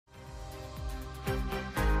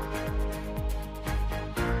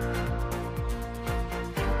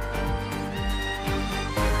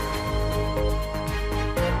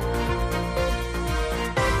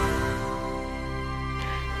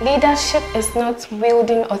Leadership is not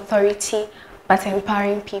wielding authority, but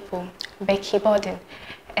empowering people. Becky Borden.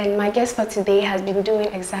 And my guest for today has been doing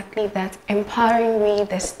exactly that, empowering we,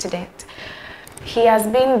 the student. He has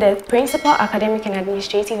been the Principal Academic and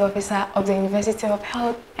Administrative Officer of the University of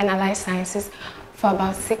Health and Allied Sciences for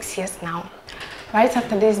about 6 years now. Right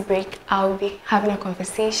after this break, I'll be having a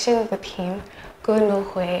conversation with him. Go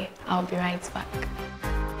nowhere, I'll be right back.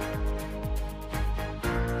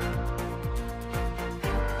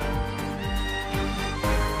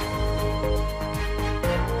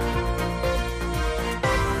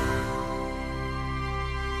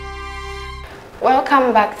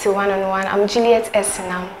 Welcome back to One on One. I'm Juliet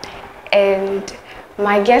Essenam, and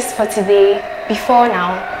my guest for today, before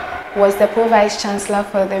now, was the Pro-Vice Chancellor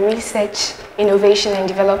for the Research, Innovation and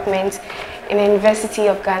Development in the University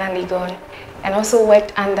of Ghana, Legon, and also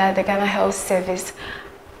worked under the Ghana Health Service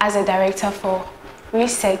as a Director for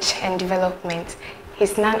Research and Development.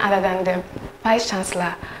 He's none other than the Vice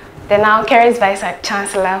Chancellor, the now current Vice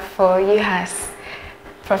Chancellor for UHAS,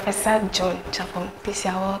 Professor John Gyapong. Please,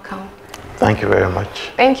 you're welcome. Thank you very much.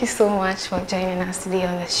 Thank you so much for joining us today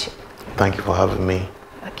on the show. Thank you for having me.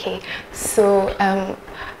 Okay, so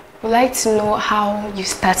we'd like to know how you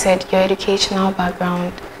started your educational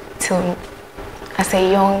background as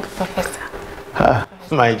a young professor.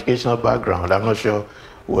 My educational background, I'm not sure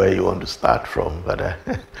where you want to start from, but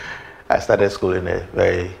I started school in a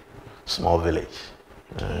very small village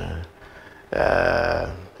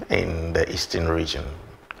in the eastern region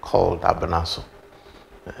called Abanaso.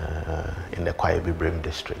 In the Kwaye Bibrim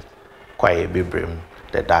district. Kwaye Bibrim,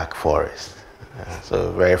 the dark forest.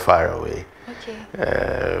 So very far away.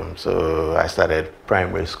 Okay. So I started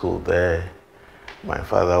primary school there. My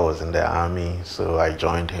father was in the army, so I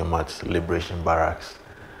joined him at Liberation Barracks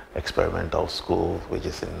Experimental School, which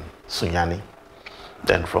is in Sunyani.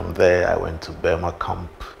 Then from there I went to Burma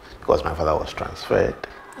Camp because my father was transferred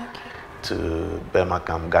to Burma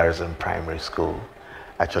Camp Garrison Primary School.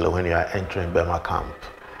 Actually, when you are entering Burma Camp,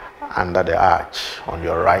 under the arch on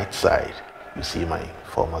your right side, you see my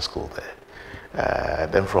former school there.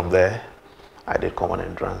 Then from there, I did common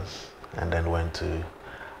entrance and then went to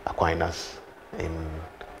Aquinas in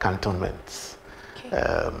cantonments.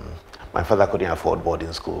 Okay. My father couldn't afford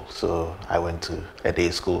boarding school, so I went to a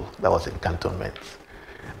day school that was in cantonments.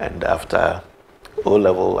 And after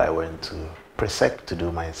O-level, I went to Presec to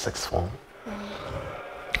do my sixth form.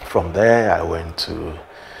 From there, I went to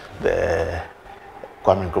the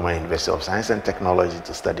Kwame Nkrumah University of Science and Technology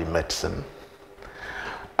to study medicine.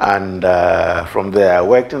 And from there, I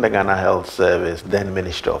worked in the Ghana Health Service, then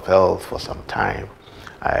Ministry of Health for some time.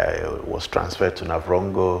 I was transferred to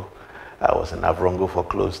Navrongo. I was in Navrongo for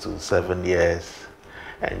close to 7 years.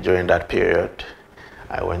 And during that period,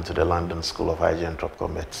 I went to the London School of Hygiene and Tropical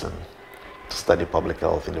Medicine to study public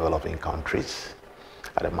health in developing countries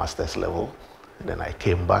at a master's level. And then I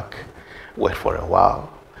came back, worked for a while,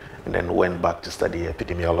 and then went back to study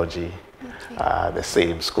epidemiology, the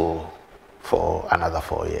same school for another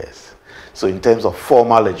 4 years. So in terms of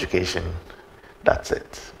formal education, that's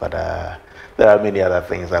it. But there are many other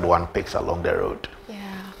things that one picks along the road.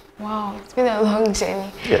 Yeah, wow, it's been a long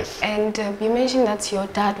journey. Yes. And you mentioned that your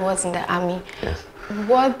dad was in the army. Yes.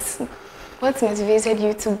 What motivated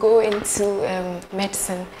you to go into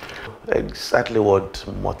medicine? Exactly what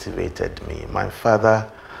motivated me. My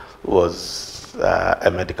father was a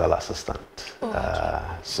medical assistant.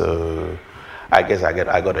 So I guess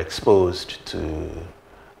I got exposed to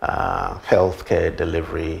healthcare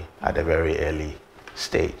delivery at a very early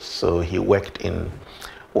stage. So he worked in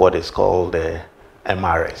what is called the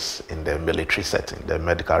MRS in the military setting, the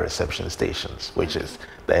medical reception stations, which is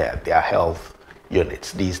their health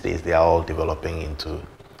units. These days they are all developing into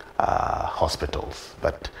hospitals.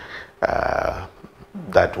 But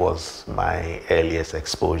that was my earliest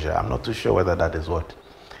exposure. I'm not too sure whether that is what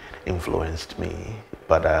influenced me,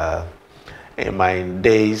 but in my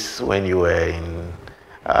days when you were in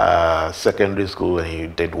secondary school and you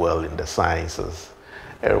did well in the sciences,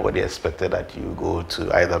 everybody expected that you go to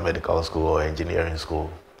either medical school or engineering school,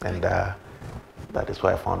 and that is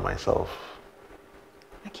where I found myself.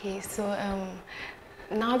 Okay, so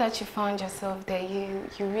now that you found yourself there, you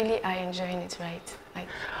really are enjoying it, right?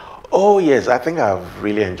 Oh yes, I think I've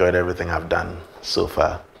really enjoyed everything I've done so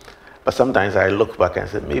far. But sometimes I look back and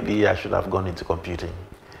say, maybe I should have gone into computing.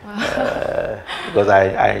 Wow. Because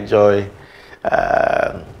I enjoy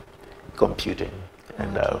computing.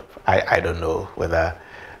 And I don't know whether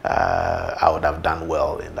I would have done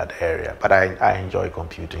well in that area. But I enjoy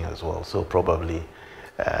computing as well. So probably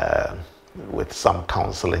with some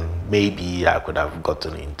counseling, maybe I could have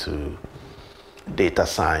gotten into data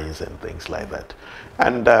science and things like that.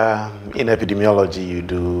 And in epidemiology, you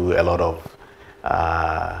do a lot of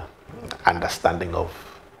understanding of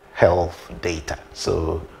health data.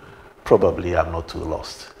 So probably I'm not too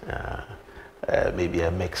lost. Maybe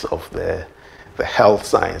a mix of the health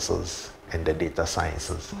sciences and the data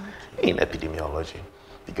sciences in epidemiology.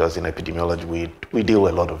 Because in epidemiology, we deal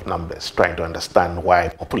with a lot of numbers, trying to understand why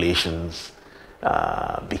populations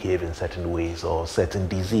behave in certain ways, or certain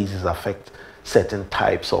diseases affect certain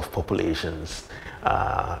types of populations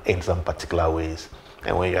in some particular ways.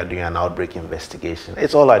 And when you are doing an outbreak investigation,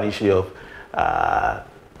 it's all an issue of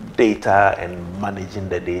data and managing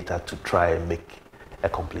the data to try and make a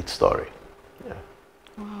complete story. Yeah.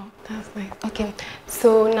 Wow, that's nice. Okay,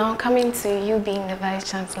 so now coming to you being the Vice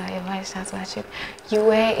Chancellor, your Vice Chancellorship, you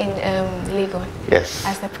were in Legon. Yes.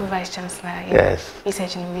 As the Pro-Vice Chancellor in Yes.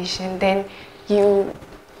 Research Innovation. Then you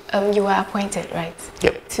were appointed, right?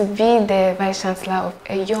 Yep. To be the Vice Chancellor of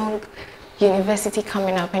a young university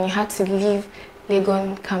coming up, and you had to leave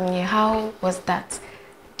Legon coming here. How was that?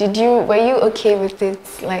 Were you okay with it?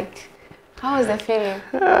 Like, how was the feeling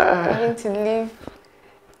having to leave?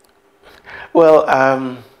 Well,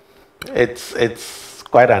 it's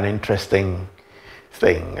quite an interesting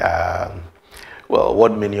thing. Well,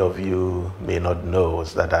 what many of you may not know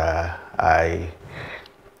is that I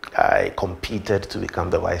competed to become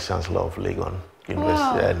the Vice Chancellor of Legon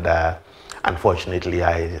University, Wow. and unfortunately,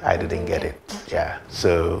 I didn't get it. Okay. Yeah,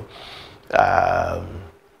 so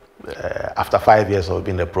after 5 years of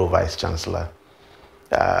being the Pro-Vice Chancellor,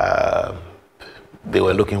 they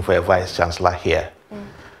were looking for a Vice Chancellor here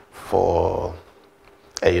for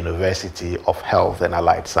a University of Health and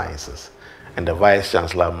Allied Sciences. And the Vice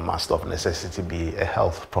Chancellor must of necessity be a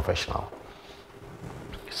health professional.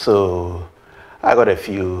 So I got a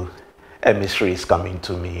few emissaries coming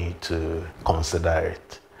to me to consider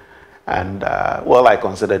it. And well, I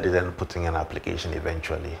considered it and putting an application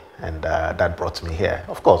eventually. And that brought me here.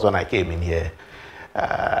 Of course, when I came in here,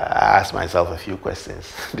 I asked myself a few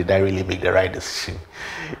questions. Did I really make the right decision?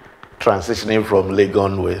 Transitioning from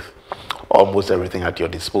Legon with almost everything at your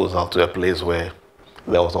disposal to a place where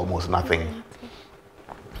there was almost nothing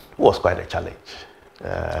was quite a challenge.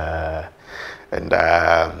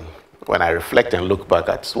 When I reflect and look back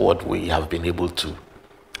at what we have been able to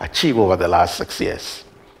achieve over the last 6 years,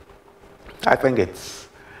 I think it's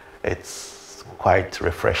quite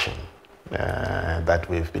refreshing that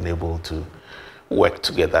we've been able to work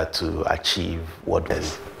together to achieve what we.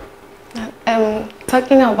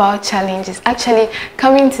 Talking about challenges, actually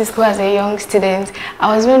coming to school as a young student,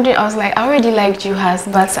 I was wondering, I was like, I already liked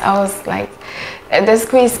UHAS, but I was like, the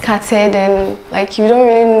school is scattered and like you don't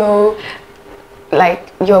really know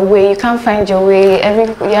like your way, you can't find your way,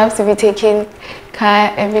 you have to be taking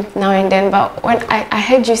car every now and then. But when I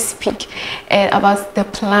heard you speak about the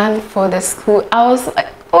plan for the school, I was like,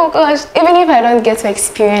 oh gosh, even if I don't get to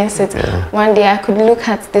experience it, one day I could look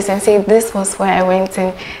at this and say, this was where I went.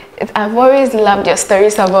 And I've always loved your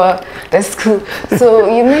stories about the school. So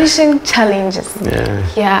you mentioned challenges.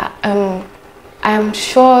 Yeah. I'm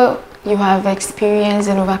sure you have experienced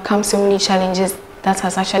and overcome so many challenges that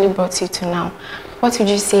has actually brought you to now. What would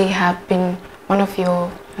you say have been one of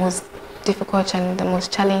your most difficult and the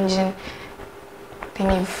most challenging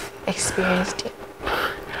thing you've experienced?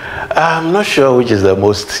 I'm not sure which is the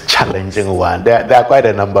most challenging one. There are quite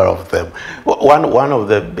a number of them. One of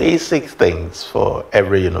the basic things for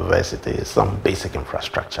every university is some basic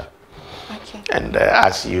infrastructure. Okay. And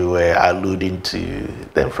as you were alluding to,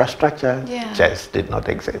 the infrastructure just did not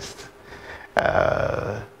exist.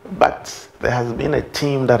 But there has been a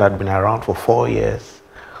team that had been around for 4 years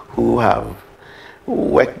who have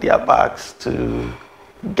worked their backs to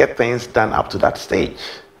get things done up to that stage.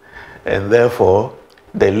 And therefore,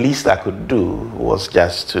 the least I could do was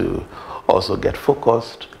just to also get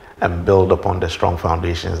focused and build upon the strong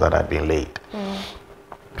foundations that had been laid.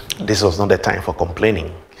 This was not the time for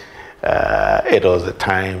complaining. It was the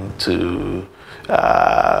time to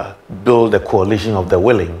build a coalition of the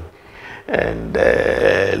willing and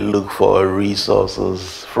look for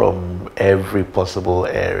resources from every possible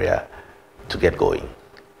area to get going.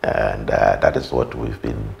 And that is what we've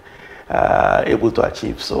been able to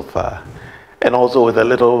achieve so far. And also with a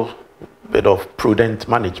little bit of prudent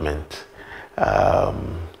management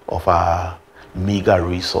of our meager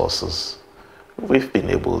resources, we've been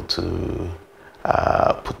able to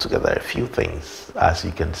put together a few things. As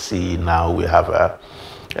you can see now, we have a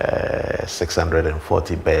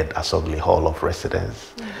 640-bed Asogli Hall of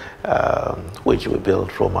Residence, which we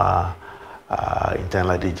built from our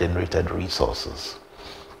internally generated resources.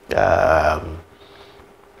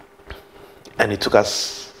 And it took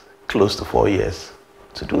us close to 4 years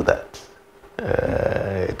to do that.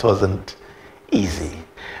 It wasn't easy.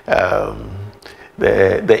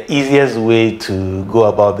 The easiest way to go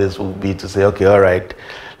about this would be to say, okay, all right,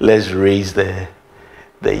 let's raise the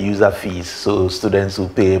user fees so students will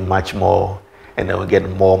pay much more and then we'll get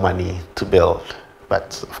more money to build.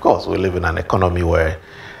 But of course, we live in an economy where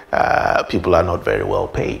people are not very well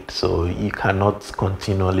paid. So you cannot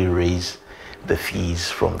continually raise the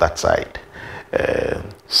fees from that side.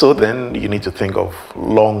 So then you need to think of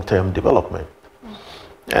long-term development.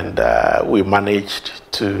 And we managed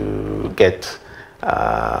to get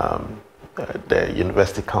the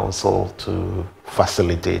University Council to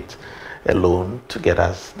facilitate a loan to get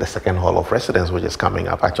us the second hall of residence, which is coming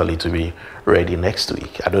up actually to be ready next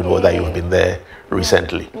week. I don't know whether you've been there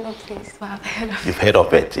recently. No, please, but I've heard of it. You've heard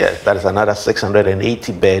of it, yes. That is another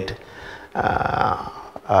 680-bed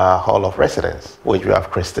hall of residence, which we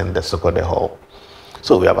have christened the Sokode Hall.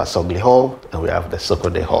 So we have a Asogli Hall and we have the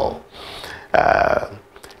Sokode Hall.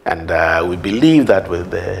 And we believe that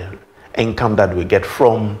with the income that we get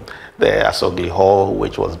from the Asogli Hall,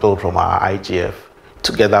 which was built from our IGF,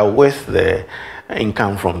 together with the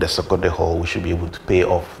income from the Sokode Hall, we should be able to pay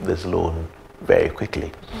off this loan very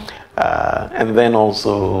quickly. And then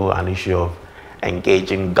also an issue of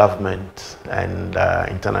engaging government and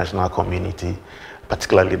international community,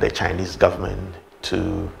 particularly the Chinese government,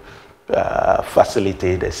 to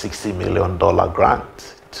facilitate a $60 million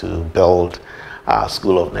grant to build our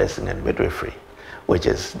School of Nursing and Midwifery, which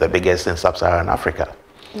is the biggest in Sub-Saharan Africa.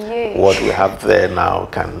 Yay. What we have there now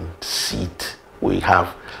can seat, we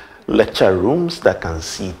have lecture rooms that can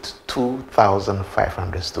seat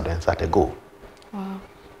 2,500 students at a go. Wow.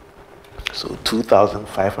 So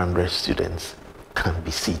 2,500 students can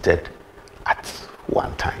be seated at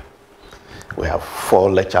one time. We have 4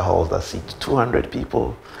 lecture halls that seat 200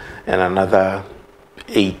 people and another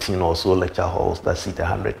 18 or so lecture halls that seat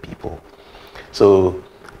 100 people. So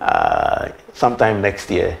sometime next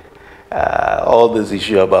year, all this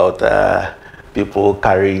issue about people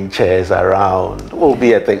carrying chairs around will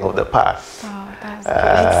be a thing of the past. Wow, that's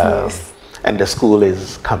great news. And the school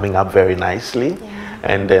is coming up very nicely. Yeah.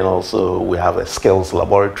 And then also we have a skills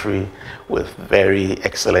laboratory with very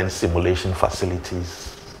excellent simulation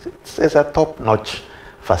facilities. It's a top-notch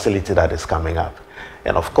facility that is coming up.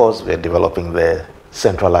 And of course, we're developing the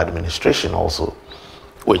central administration also,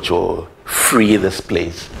 which will free this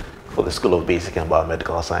place for the School of Basic and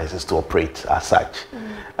Biomedical Sciences to operate as such.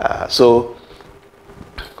 So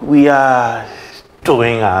we are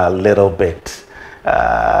doing a little bit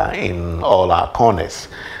in all our corners.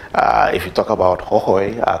 If you talk about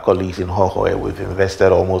Hohoi, our colleagues in Hohoi, we've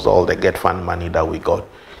invested almost all the Get Fund money that we got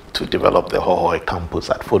to develop the Hohoi campus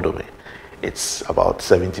at Fodome. It's about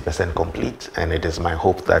 70% complete, and it is my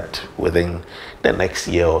hope that within the next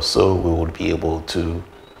year or so we will be able to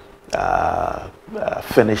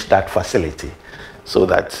finish that facility so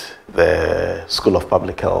that the School of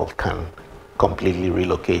Public Health can completely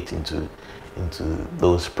relocate into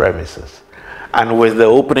those premises. And with the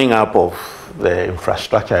opening up of the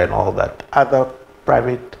infrastructure and all that, other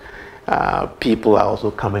private people are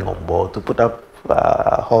also coming on board to put up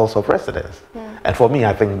halls of residence. And for me,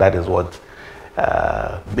 I think that is what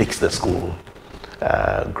makes the school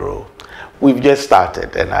grow. We've just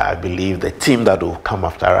started, and I believe the team that will come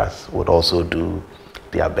after us would also do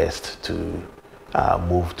their best to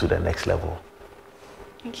move to the next level.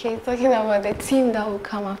 Okay, talking about the team that will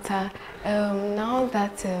come after, now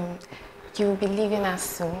that you will be leaving us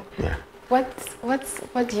soon, Yeah. what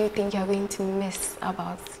do you think you're going to miss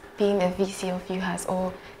about being a VC of UHAS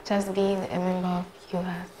or just being a member of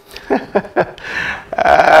UHAS?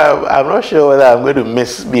 I'm not sure whether I'm going to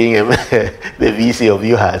miss being the VC of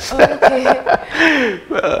UHAS. Okay.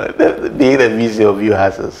 Being the VC of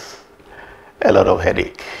UHAS is a lot of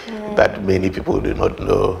headache that many people do not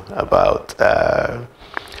know about.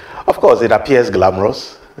 Of course, it appears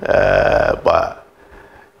glamorous, but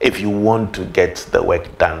if you want to get the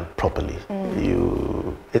work done properly,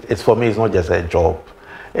 it's for me, it's not just a job.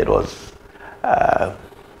 It was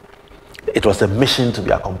a mission to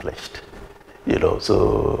be accomplished, you know.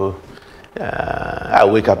 So I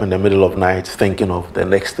wake up in the middle of night thinking of the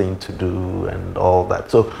next thing to do and all that.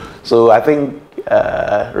 So I think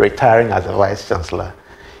retiring as a Vice Chancellor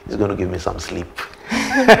is going to give me some sleep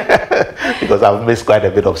because I've missed quite a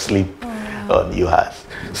bit of sleep on UHAS.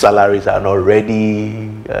 Salaries are not ready.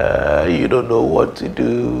 You don't know what to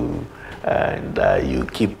do. And you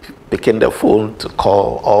keep picking the phone to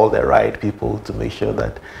call all the right people to make sure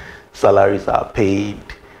that salaries are paid,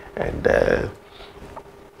 and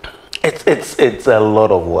it's a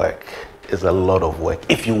lot of work. It's a lot of work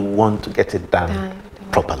if you want to get it done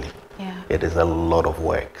properly. Yeah. It is a lot of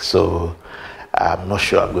work. So I'm not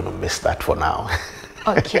sure I'm going to miss that for now.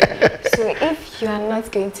 Okay, so if you are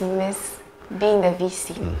not going to miss being the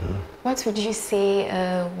VC, what would you say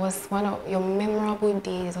was one of your memorable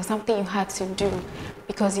days or something you had to do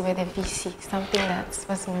because you were the VC, something that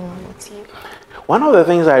was memorable to you? One of the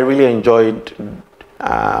things I really enjoyed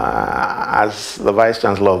as the Vice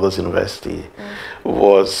Chancellor of this university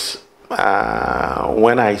was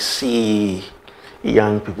when I see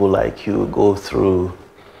young people like you go through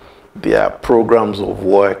their programs of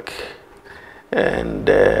work and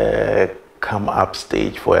come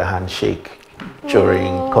upstage for a handshake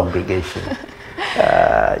during congregation.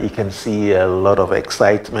 You can see a lot of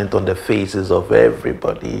excitement on the faces of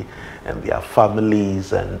everybody and their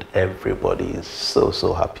families, and everybody is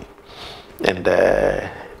so happy. And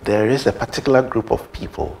there is a particular group of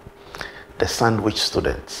people, the sandwich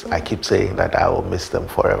students. I keep saying that I will miss them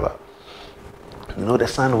forever. You know, the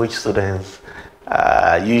sandwich students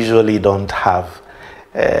usually don't have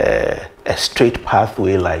a straight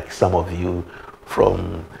pathway like some of you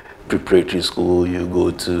from preparatory school. You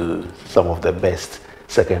go to some of the best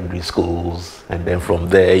secondary schools, and then from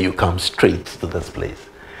there you come straight to this place.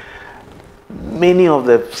 Many of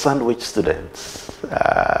the sandwich students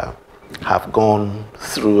have gone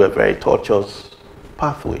through a very tortuous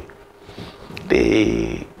pathway.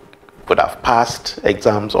 They could have passed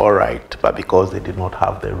exams all right, but because they did not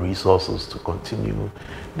have the resources to continue,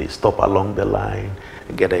 they stop along the line,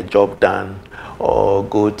 get a job done, or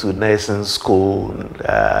go to nursing school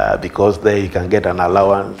because there you can get an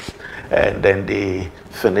allowance, and then they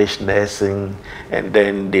finish nursing, and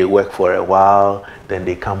then they work for a while, then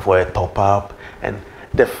they come for a top-up. And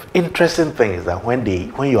the interesting thing is that when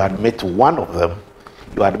you admit one of them,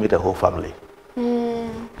 you admit a whole family.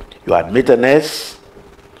 You admit a nurse.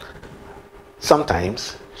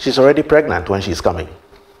 Sometimes she's already pregnant when she's coming,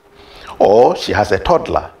 or she has a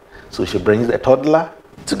toddler, so she brings the toddler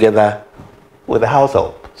together with the house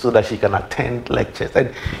help so that she can attend lectures.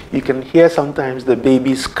 And you can hear sometimes the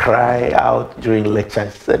babies cry out during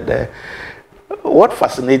lectures. And what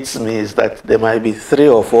fascinates me is that there might be 3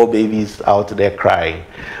 or 4 babies out there crying,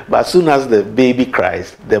 but as soon as the baby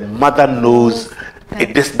cries, the mother knows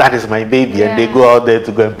that is my baby, and they go out there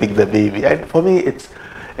to go and pick the baby. And for me, it's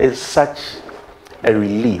such a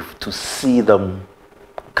relief to see them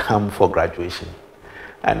come for graduation.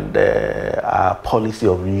 And our policy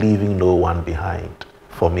of leaving no one behind,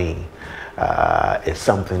 for me, is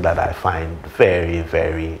something that I find very,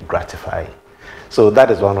 very gratifying. So that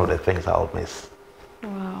is one of the things I'll miss.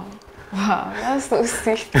 Wow, that's so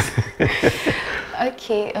sweet.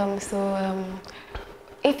 Okay,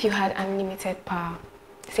 if you had unlimited power,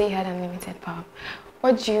 say you had unlimited power,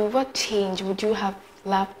 what change would you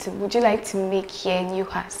like to make here in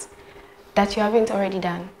UHAS that you haven't already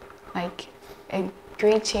done? Like a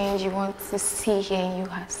great change you want to see here in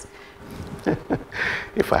UHAS?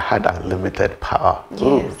 If I had unlimited power, yes.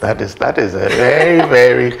 Ooh, that is a very,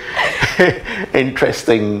 very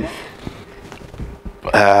interesting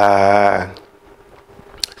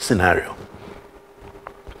scenario.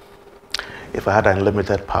 If I had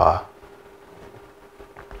unlimited power,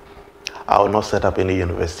 I would not set up any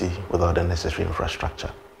university without the necessary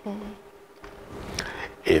infrastructure.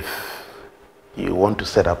 If you want to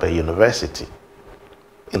set up a university,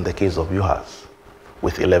 in the case of UHAS,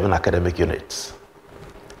 with 11 academic units,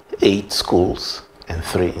 8 schools, and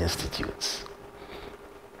 3 institutes,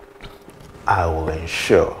 I will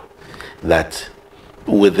ensure that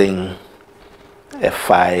within a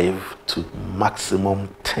 5 to maximum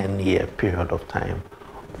 10-year period of time,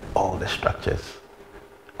 all the structures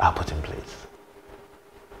are put in place.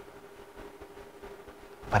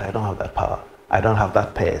 But I don't have that power. I don't have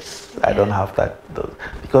that pace. I don't have that,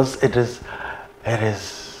 because it is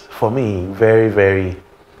for me very, very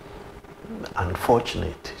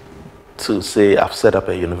unfortunate to say I've set up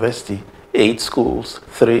a university, 8 schools,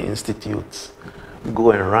 3 institutes,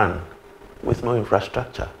 go and run with no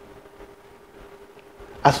infrastructure.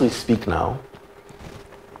 As we speak now,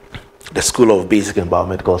 the School of Basic and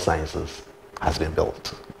Biomedical Sciences has been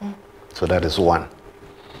built. So that is one.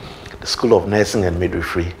 The School of Nursing and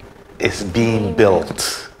Midwifery is being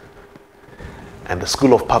built. And the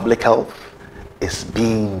School of Public Health is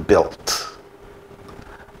being built.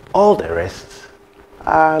 All the rest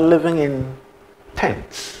are living in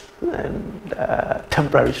tents and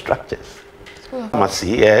temporary structures.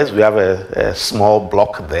 Pharmacy, yes, we have a small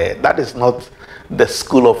block there. That is not the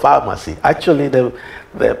School of Pharmacy. Actually,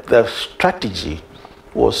 the strategy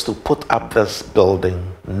was to put up this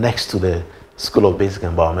building next to the School of Basic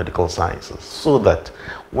and Biomedical Sciences, so that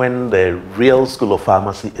when the real School of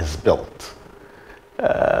Pharmacy is built,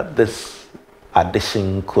 this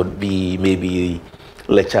addition could be maybe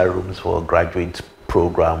lecture rooms for a graduate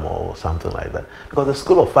program or something like that. Because the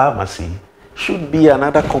School of Pharmacy should be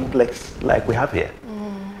another complex like we have here.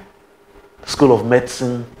 The School of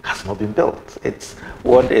Medicine has not been built. It's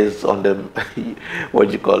what is on the, what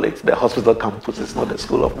do you call it, the hospital campus is not the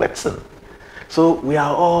School of Medicine. So we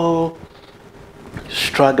are all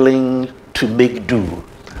struggling to make do,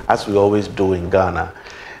 as we always do in Ghana.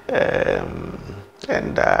 I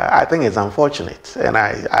think it's unfortunate. And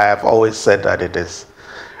I have always said that it is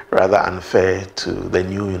rather unfair to the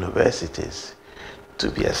new universities to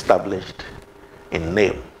be established in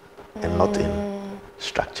name and not in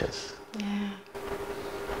structures. Yeah.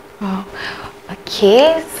 Wow.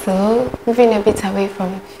 Okay, so moving a bit away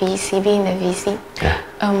from VC, being a VC, Yeah.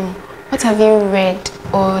 what have you read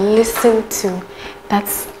or listened to that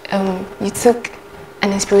you took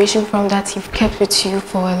an inspiration from that you've kept with you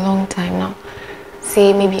for a long time now?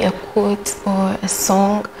 Say maybe a quote or a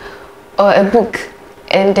song or a book,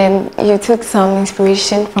 and then you took some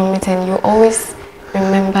inspiration from it and you always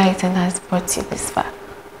remember it and has brought you this far.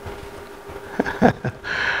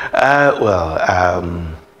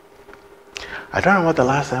 I don't remember the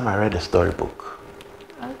last time I read a storybook.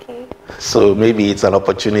 Okay. So maybe it's an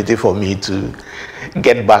opportunity for me to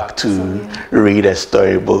get back to read a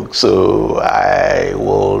storybook. So I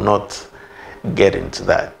will not get into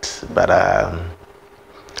that. But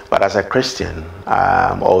as a Christian,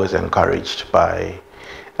 I'm always encouraged by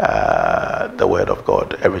the Word of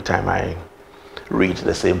God. Every time I read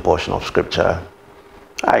the same portion of Scripture,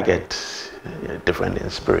 I get a different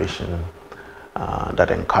inspiration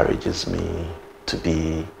that encourages me to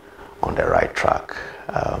be on the right track,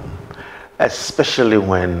 especially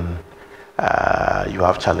when you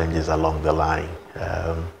have challenges along the line,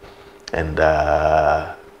 and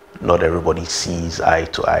not everybody sees eye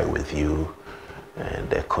to eye with you, and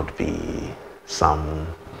there could be some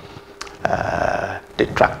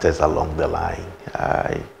detractors along the line.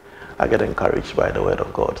 I get encouraged by the Word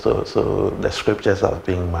of God. So the Scriptures have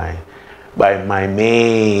been my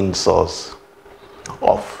main source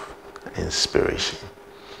of inspiration.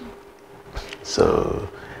 So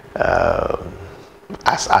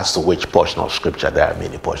as to which portion of Scripture, there are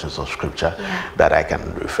many portions of Scripture that I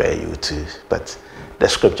can refer you to, but the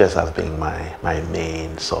Scriptures have been my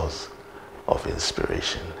main source of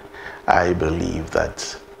inspiration. I believe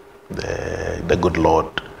that the good Lord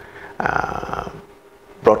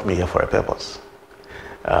brought me here for a purpose,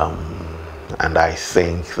 and I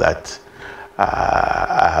think that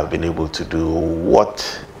I have been able to do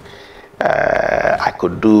what I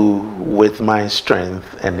could do with my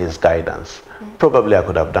strength and His guidance. Probably I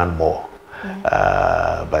could have done more,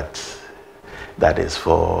 but that is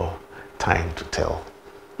for time to tell.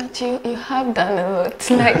 But you have done a lot.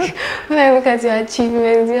 Like, when I look at your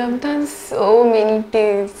achievements, you have done so many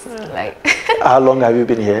things. Like, how long have you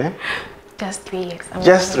been here? Just 3 years.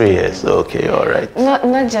 Just 3 years. Okay, all right.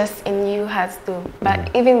 Not just in UHAS though, but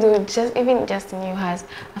even just in UHAS,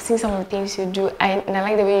 I've seen some of the things you do, and I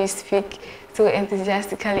like the way you speak so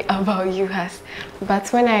enthusiastically about UHAS.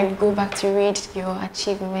 But when I go back to read your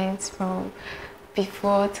achievements from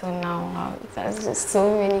before till now, wow, that's just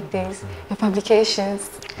so many things. Your publications.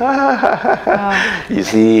 Wow. You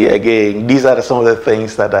see, again, these are some of the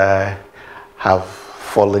things that I have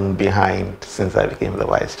fallen behind since I became the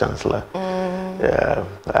Vice Chancellor. Yeah,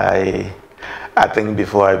 I think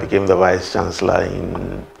before I became the Vice Chancellor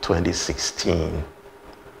in 2016,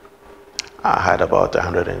 I had about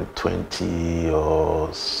 120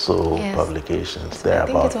 or so publications there. I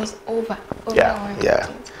think it was over yeah.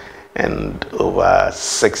 And over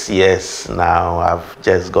 6 years now, I've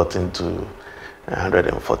just gotten to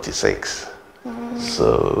 146.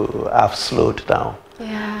 So I've slowed down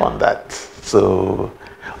on that. So,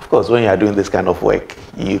 of course, when you are doing this kind of work,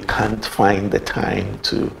 you can't find the time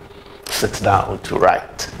to sit down to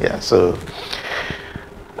write. Yeah, so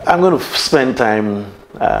I'm going to spend time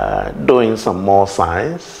doing some more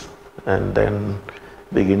science and then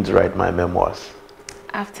begin to write my memoirs.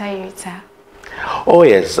 After you retire? Oh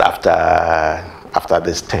yes, after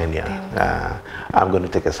this tenure, I'm going to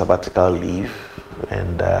take a sabbatical leave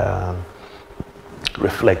and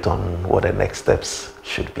reflect on what the next steps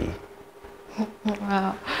should be.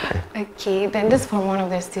 Wow. Okay, then this is from one of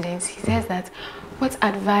the students. He says that, what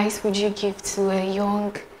advice would you give to a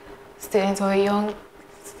young student or a young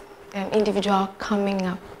individual coming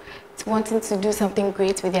up, wanting to do something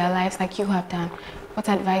great with their lives like you have done? What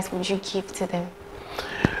advice would you give to them?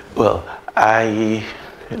 Well,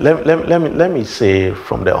 let me say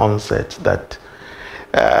from the onset that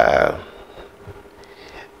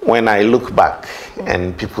when I look back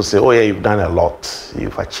and people say, oh yeah, you've done a lot,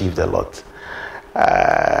 you've achieved a lot,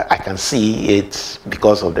 I can see it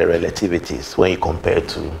because of the relativities when you compare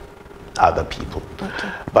to other people.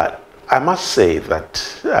 Okay. But I must say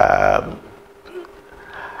that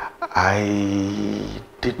I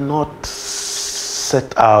did not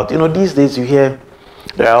set out. You know, these days you hear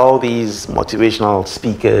there are all these motivational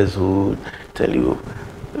speakers who tell you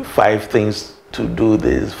 5 things to do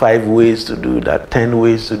this, 5 ways to do that, 10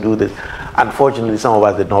 ways to do this. Unfortunately, some of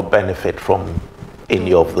us did not benefit from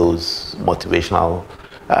any of those motivational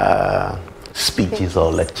speeches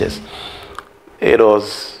or lectures. It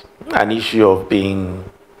was an issue of being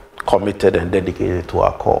committed and dedicated to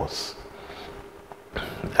our cause.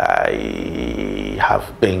 I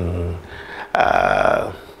have been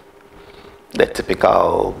the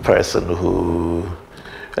typical person who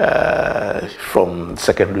from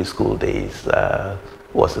secondary school days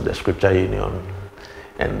was in the scripture union,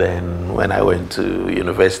 and then when I went to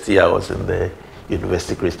university I was in the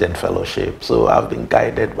University Christian Fellowship. So I've been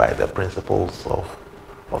guided by the principles of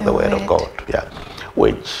the Word of God, yeah,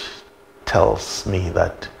 which tells me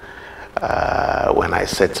that when I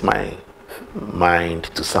set my mind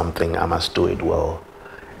to something, I must do it well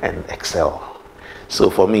and excel. So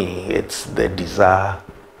for me, it's the desire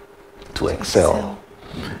to excel.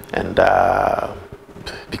 And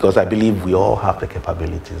because I believe we all have the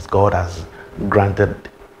capabilities, God has granted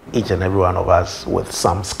each and every one of us with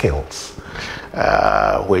some skills,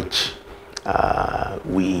 which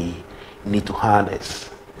we need to harness.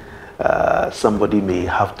 Somebody may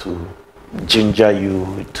have to ginger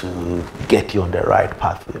you to get you on the right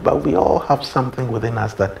pathway, but we all have something within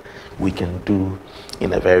us that we can do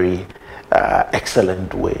in a very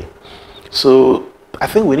excellent way. So I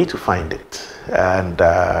think we need to find it and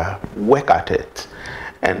work at it,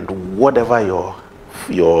 and whatever you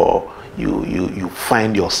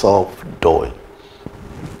find yourself doing,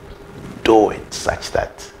 do it such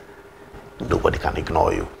that nobody can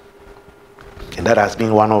ignore you. And that has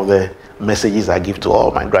been one of the messages I give to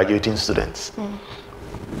all my graduating students.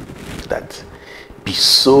 That be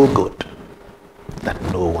so good that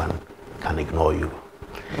no one can ignore you.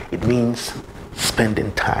 It means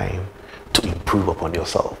spending time to improve upon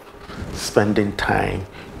yourself, spending time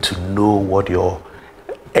to know what your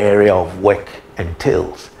area of work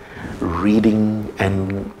entails, reading,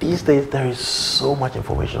 and these days there is so much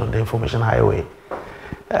information on the information highway,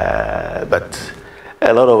 but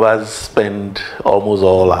a lot of us spend almost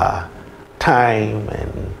all our time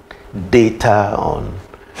and data on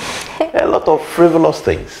a lot of frivolous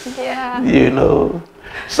things, you know.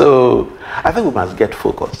 So I think we must get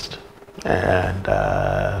focused, and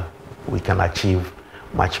we can achieve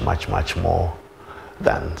much, much, much more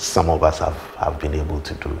than some of us have been able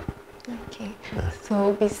to do. Okay,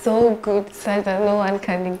 so be so good so that no one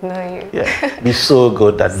can ignore you. Yeah, be so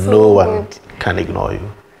good that no one can ignore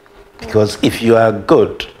you. Because if you are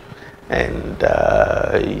good and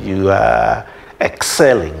you are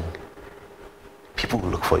excelling, people will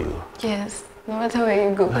look for you. Yes, no matter where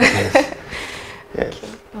you go. Yes. Yes. Okay.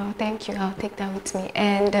 Well, thank you. I'll take that with me.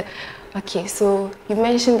 And okay, so you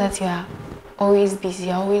mentioned that you are always busy,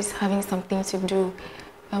 you're always having something to do.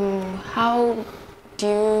 How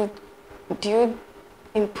do you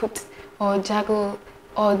input or juggle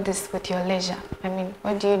all this with your leisure? I mean,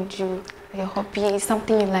 what do you do? Your hobby,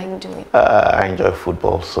 something you like doing? I enjoy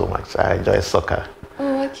football so much. I enjoy soccer.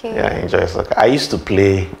 Oh, okay. Yeah, I enjoy soccer. I used to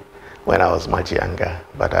play when I was much younger,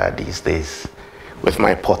 but these days, with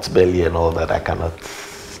my pot belly and all that, I cannot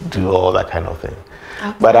do all that kind of thing.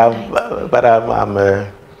 Okay, but I'm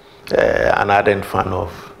an ardent fan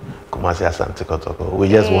of Kumasi Asante Kotoko. We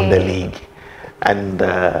just won the league, and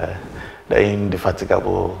the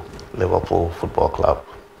indefatigable Liverpool Football Club.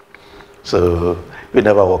 So we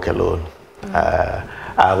never walk alone. I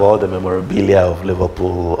have all the memorabilia of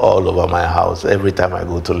Liverpool all over my house. Every time I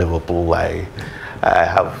go to Liverpool, I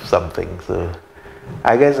have something. So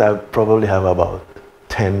I guess I probably have about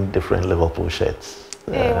 10 different Liverpool shirts.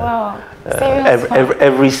 Hey, wow.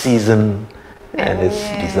 Every season, and it's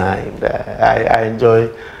designed. I enjoy.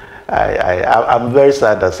 I'm very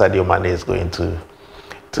sad that Sadio Mane is going to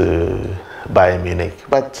Bayern Munich,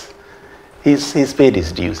 but he's paid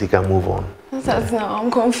his dues. He can move on. That's now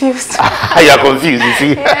I'm confused. You're confused, you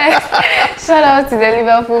see? Yes. Shout out to the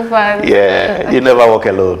Liverpool fans. Yeah, you never walk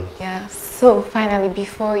alone. Yeah. So finally,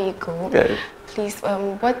 before you go, please,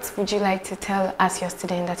 what would you like to tell us, your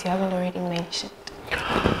student, that you haven't already mentioned?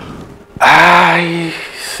 I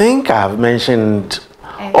think I've mentioned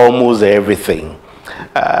almost everything,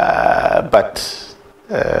 but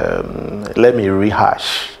let me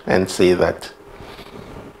rehash and say that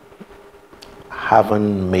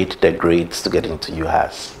haven't made the grades to get into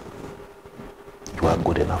UHAS, you are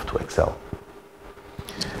good enough to excel.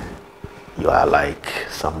 You are like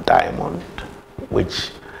some diamond, which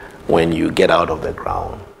when you get out of the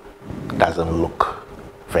ground, doesn't look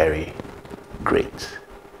very great.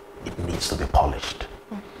 It needs to be polished.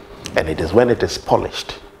 And it is when it is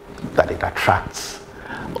polished that it attracts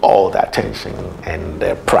all the attention and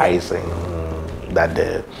the pricing that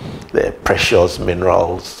the precious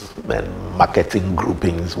minerals and marketing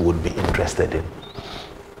groupings would be interested in.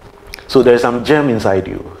 So there's some gem inside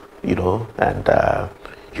you, you know, and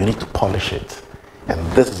you need to polish it. And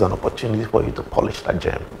this is an opportunity for you to polish that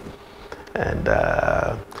gem. And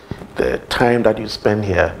the time that you spend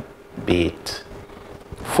here, be it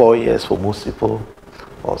 4 years for most people,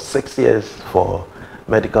 or 6 years for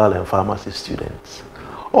medical and pharmacy students,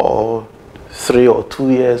 or 3 or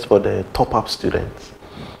 2 years for the top-up students,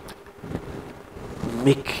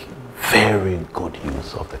 make very good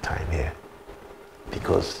use of the time here,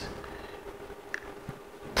 because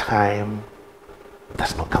time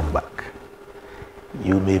does not come back.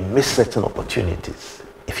 You may miss certain opportunities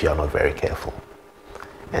if you are not very careful,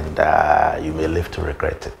 and you may live to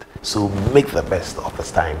regret it. So make the best of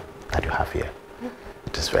this time that you have here.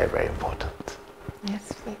 It is very, very important.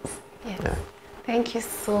 Yes, please. Yes. Yeah. Thank you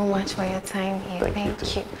so much for your time here.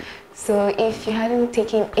 Thank you. So if you hadn't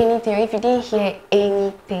taken anything, or if you didn't hear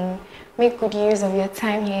anything, make good use of your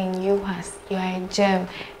time here in UHAS. You are a gem,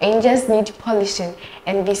 and you just need polishing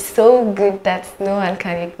and be so good that no one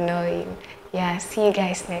can ignore you. Yeah, see you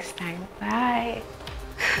guys next time. Bye.